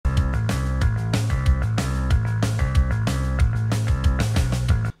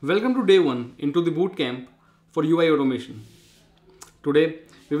Welcome to day 1 into the bootcamp for UI automation. Today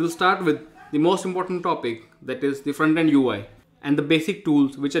we will start with the most important topic, that is the front-end UI and the basic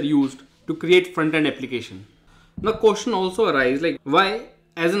tools which are used to create front-end application. Now question also arises like why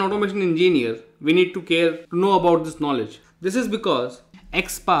as an automation engineer we need to care to know about this knowledge. This is because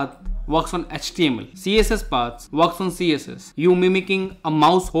Xpath works on HTML, CSS-path works on CSS. You mimicking a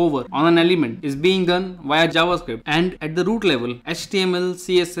mouse hover on an element is being done via JavaScript, and at the root level, HTML,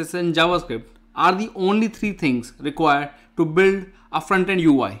 CSS and JavaScript are the only three things required to build a front-end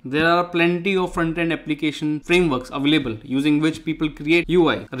UI. There are plenty of front-end application frameworks available using which people create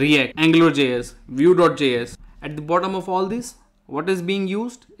UI, React, AngularJS, Vue.js. At the bottom of all this, what is being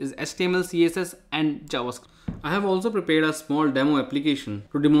used is HTML, CSS and JavaScript. I have also prepared a small demo application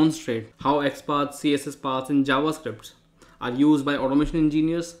to demonstrate how Xpath, CSS-path and JavaScript are used by automation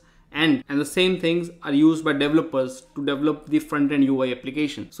engineers and the same things are used by developers to develop the front-end UI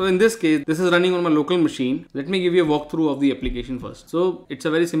application. So in this case, this is running on my local machine. Let me give you a walkthrough of the application first. So it's a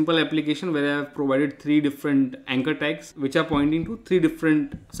very simple application where I have provided 3 different anchor tags which are pointing to 3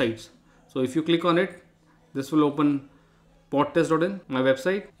 different sites. So if you click on it, this will open PodTest.in, my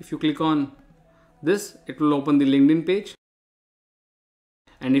website. If you click on this, it will open the LinkedIn page,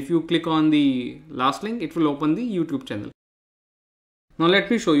 and if you click on the last link, it will open the YouTube channel. Now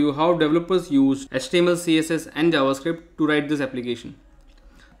let me show you how developers use HTML, CSS and JavaScript to write this application.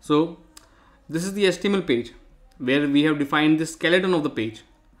 So this is the HTML page where we have defined the skeleton of the page.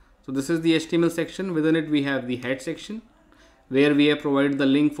 So this is the HTML section. Within it we have the head section where we have provided the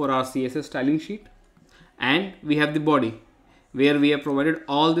link for our CSS styling sheet, and we have the body where we have provided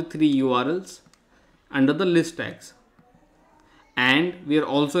all the 3 URLs under the list tags, and we are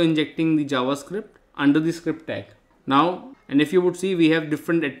also injecting the JavaScript under the script tag. Now, and if you would see, we have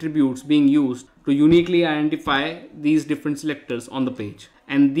different attributes being used to uniquely identify these different selectors on the page,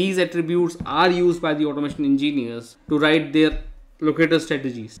 and these attributes are used by the automation engineers to write their locator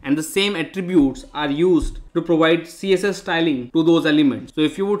strategies, and the same attributes are used to provide CSS styling to those elements. So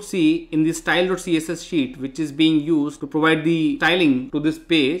if you would see in the style.css sheet which is being used to provide the styling to this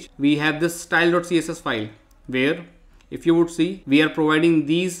page, we have this style.css file where if you would see we are providing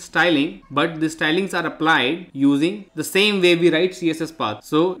these styling, but the stylings are applied using the same way we write CSS path.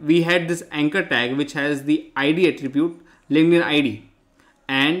 So we had this anchor tag which has the ID attribute linked in ID.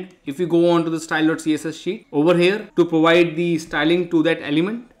 And if we go on to the style.css sheet over here to provide the styling to that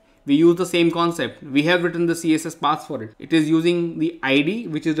element, we use the same concept. We have written the CSS path for it. It is using the ID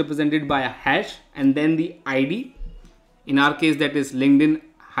which is represented by a hash and then the ID. In our case that is LinkedIn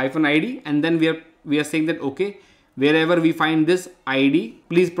 -ID, and then we are saying that okay, wherever we find this ID,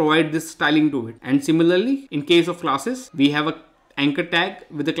 please provide this styling to it. And similarly, in case of classes, we have a anchor tag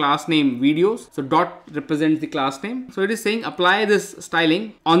with the class name videos. So dot represents the class name. So it is saying apply this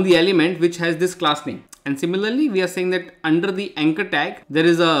styling on the element which has this class name. And similarly, we are saying that under the anchor tag, there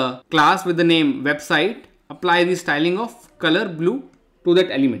is a class with the name website. Apply the styling of color blue to that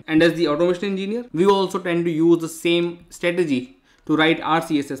element. And as the automation engineer, we also tend to use the same strategy to write our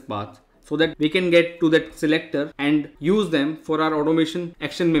CSS path, so that we can get to that selector and use them for our automation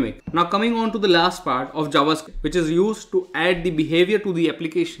action mimic. Now coming on to the last part of JavaScript, which is used to add the behavior to the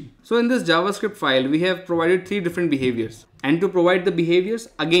application. So in this JavaScript file, we have provided 3 different behaviors, and to provide the behaviors,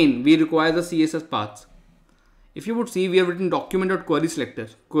 again we require the CSS paths. If you would see, we have written document.querySelector.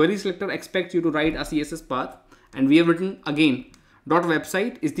 QuerySelector expects you to write a CSS path, and we have written again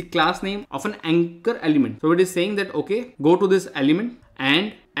 .website is the class name of an anchor element. So it is saying that okay, go to this element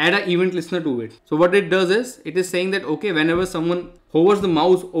and add an event listener to it. So what it does is, it is saying that okay, whenever someone hovers the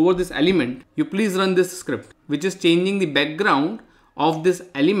mouse over this element, you please run this script which is changing the background of this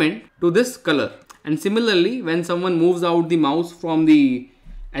element to this color. And similarly, when someone moves out the mouse from the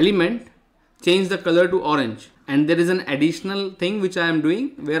element, change the color to orange. And there is an additional thing which I am doing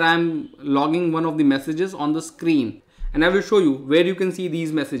where I am logging one of the messages on the screen, and I will show you where you can see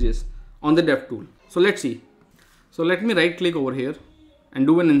these messages on the dev tool. So let's see. So let me right click over here and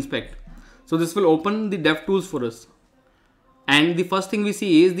do an inspect. So this will open the dev tools for us, and the first thing we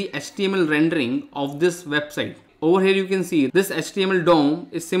see is the HTML rendering of this website. Over here you can see this HTML DOM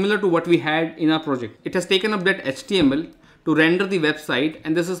is similar to what we had in our project. It has taken up that HTML to render the website,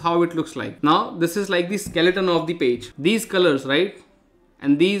 and this is how it looks like. Now this is like the skeleton of the page. These colors, right,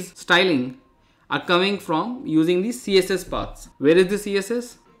 and these styling are coming from using the CSS paths. Where is the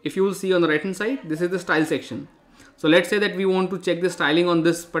CSS? If you will see on the right hand side, this is the style section. So let's say that we want to check the styling on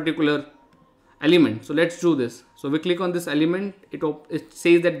this particular element. So let's do this. So we click on this element. It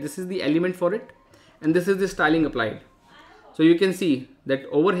says that this is the element for it, and this is the styling applied. So you can see that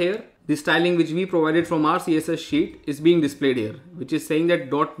over here the styling which we provided from our CSS sheet is being displayed here, which is saying that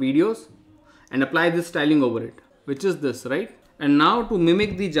dot videos, and apply this styling over it, which is this, right? And now to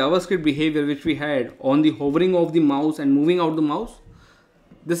mimic the JavaScript behavior which we had on the hovering of the mouse and moving out the mouse,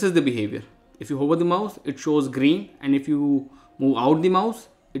 this is the behavior. If you hover the mouse, it shows green, and if you move out the mouse,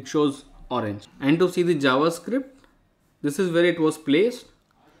 it shows orange. And to see the JavaScript, this is where it was placed,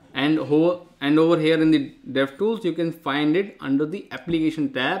 and over here in the DevTools, you can find it under the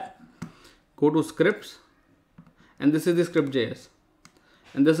Application tab. Go to Scripts, and this is the script.js.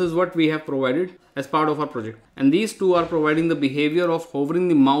 And this is what we have provided as part of our project. And these two are providing the behavior of hovering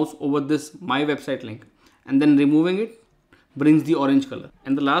the mouse over this My Website link, and then removing it brings the orange color.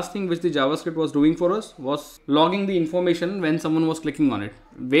 And the last thing which the JavaScript was doing for us was logging the information when someone was clicking on it.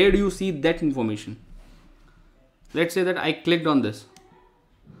 Where do you see that information? Let's say that I clicked on this.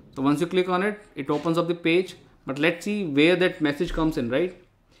 So once you click on it, it opens up the page, but let's see where that message comes in, right?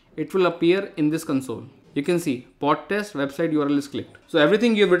 It will appear in this console. You can see PodTest website URL is clicked. So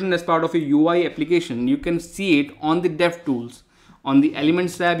everything you've written as part of a UI application, you can see it on the DevTools. On the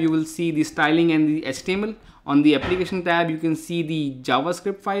Elements tab, you will see the styling and the HTML. On the Application tab, you can see the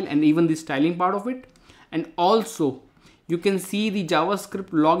JavaScript file and even the styling part of it. And also, you can see the JavaScript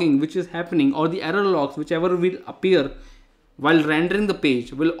logging which is happening, or the error logs, whichever will appear while rendering the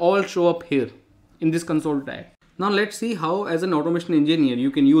page, will all show up here in this console tab. Now let's see how, as an automation engineer, you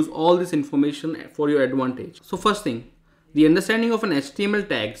can use all this information for your advantage. So first thing, the understanding of an HTML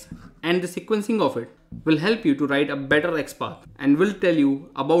tags and the sequencing of it will help you to write a better Xpath, and will tell you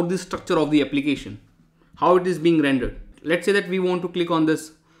about the structure of the application, how it is being rendered. Let's say that we want to click on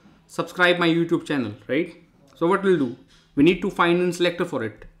this subscribe my YouTube channel, right? So what we'll do, we need to find a selector for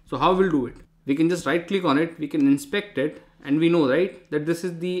it. So how we'll do it? We can just right click on it, we can inspect it, and we know, right, that this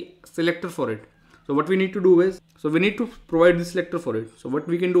is the selector for it. So what we need to do is, so we need to provide the selector for it. So what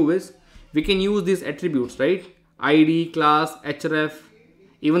we can do is, we can use these attributes, right? ID, class, href,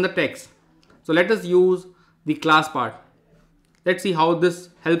 even the text. So let us use the class part. Let's see how this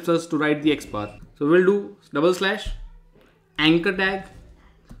helps us to write the Xpath. So we'll do / anchor tag,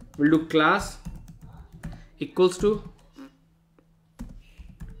 we'll do class equals to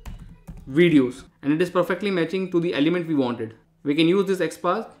videos, and it is perfectly matching to the element we wanted. We can use this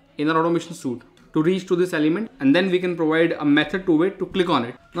Xpath in our automation suite to reach to this element, and then we can provide a method to it to click on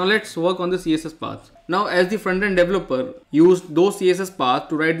it. Now let's work on the CSS path. Now as the front-end developer used those CSS paths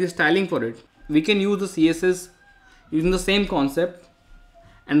to write the styling for it, we can use the CSS using the same concept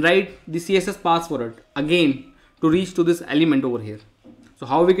and write the CSS path for it again to reach to this element over here. So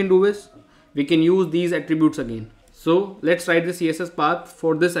how we can do is, we can use these attributes again. So let's write the CSS path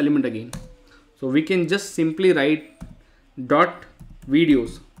for this element again. So we can just simply write dot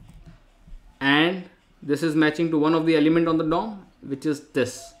videos, and this is matching to one of the element on the DOM, which is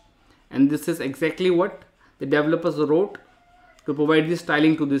this. And this is exactly what the developers wrote to provide the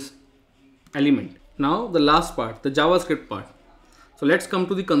styling to this element. Now the last part, the JavaScript part. So let's come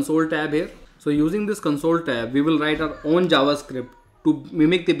to the console tab here. So using this console tab, we will write our own JavaScript to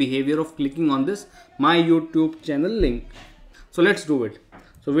mimic the behavior of clicking on this my YouTube channel link. So let's do it.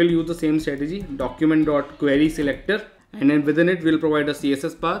 So we'll use the same strategy, document.query selector, and then within it we'll provide a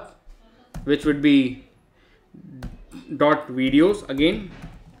CSS path, which would be dot videos again.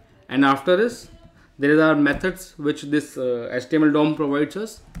 And after this, there are methods which this HTML DOM provides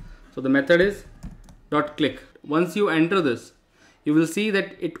us. So the method is dot click. Once you enter this, you will see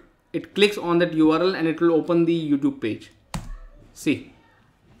that it clicks on that URL and it will open the YouTube page. See,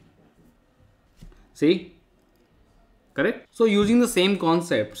 correct? So using the same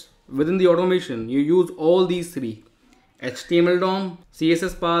concepts within the automation, you use all these three: HTML DOM,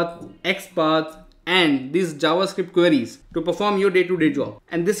 CSS path, Xpath, and these JavaScript queries to perform your day-to-day job.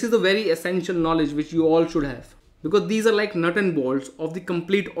 And this is the very essential knowledge which you all should have, because these are like nut and bolts of the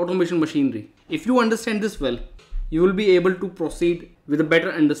complete automation machinery. If you understand this well, you will be able to proceed with a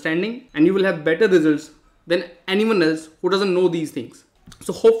better understanding, and you will have better results than anyone else who doesn't know these things.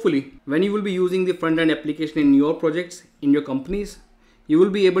 So hopefully, when you will be using the front-end application in your projects, in your companies, you will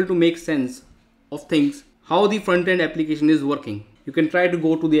be able to make sense of things, how the front-end application is working. You can try to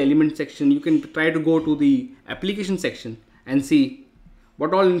go to the element section, you can try to go to the application section and see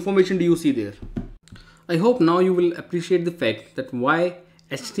what all information do you see there. I hope now you will appreciate the fact that why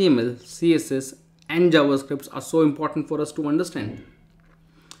HTML, CSS and JavaScripts are so important for us to understand,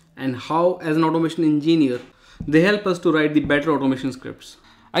 and how as an automation engineer they help us to write the better automation scripts.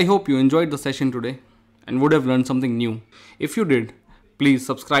 I hope you enjoyed the session today and would have learned something new. If you did, please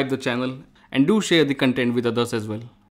subscribe the channel and do share the content with others as well.